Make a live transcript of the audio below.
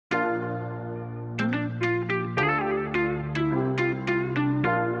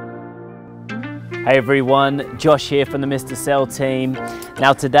Hey everyone, Josh here from the Mr. Sell team.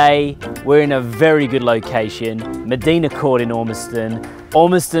 Now today we're in a very good location, Medina Court in Ormiston,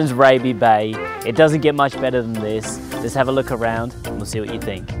 Ormiston's Raby Bay. It doesn't get much better than this. Let's have a look around and we'll see what you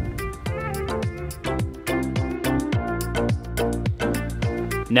think.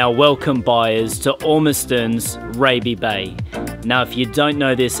 Now welcome buyers to Ormiston's Raby Bay. Now if you don't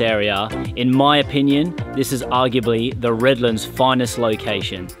know this area, in my opinion, this is arguably the Redlands' finest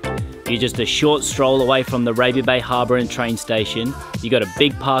location. You're just a short stroll away from the Raby Bay Harbour and train station, you got a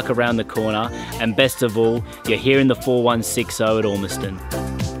big park around the corner, and best of all, you're here in the 4160 at Ormiston.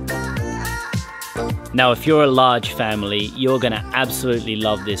 Now if you're a large family, you're going to absolutely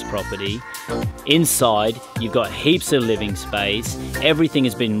love this property. Inside, you've got heaps of living space, everything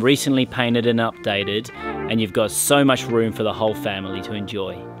has been recently painted and updated, and you've got so much room for the whole family to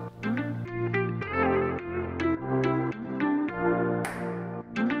enjoy.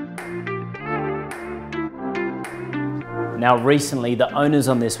 Now recently, the owners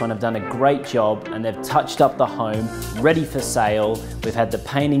on this one have done a great job and they've touched up the home, ready for sale. We've had the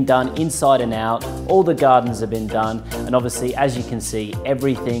painting done inside and out, all the gardens have been done, and obviously, as you can see,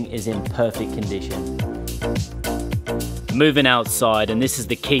 everything is in perfect condition. Moving outside, and this is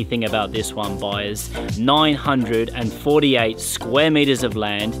the key thing about this one, buyers, 948 square meters of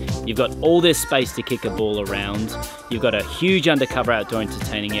land. You've got all this space to kick a ball around. You've got a huge undercover outdoor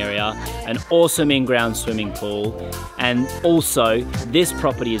entertaining area, an awesome in-ground swimming pool, and also this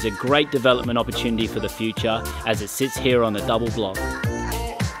property is a great development opportunity for the future as it sits here on a double block.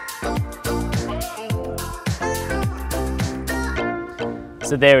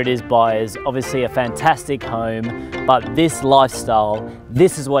 So there it is, buyers, obviously a fantastic home, but this lifestyle,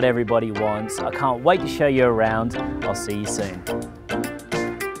 this is what everybody wants. I can't wait to show you around. I'll see you soon.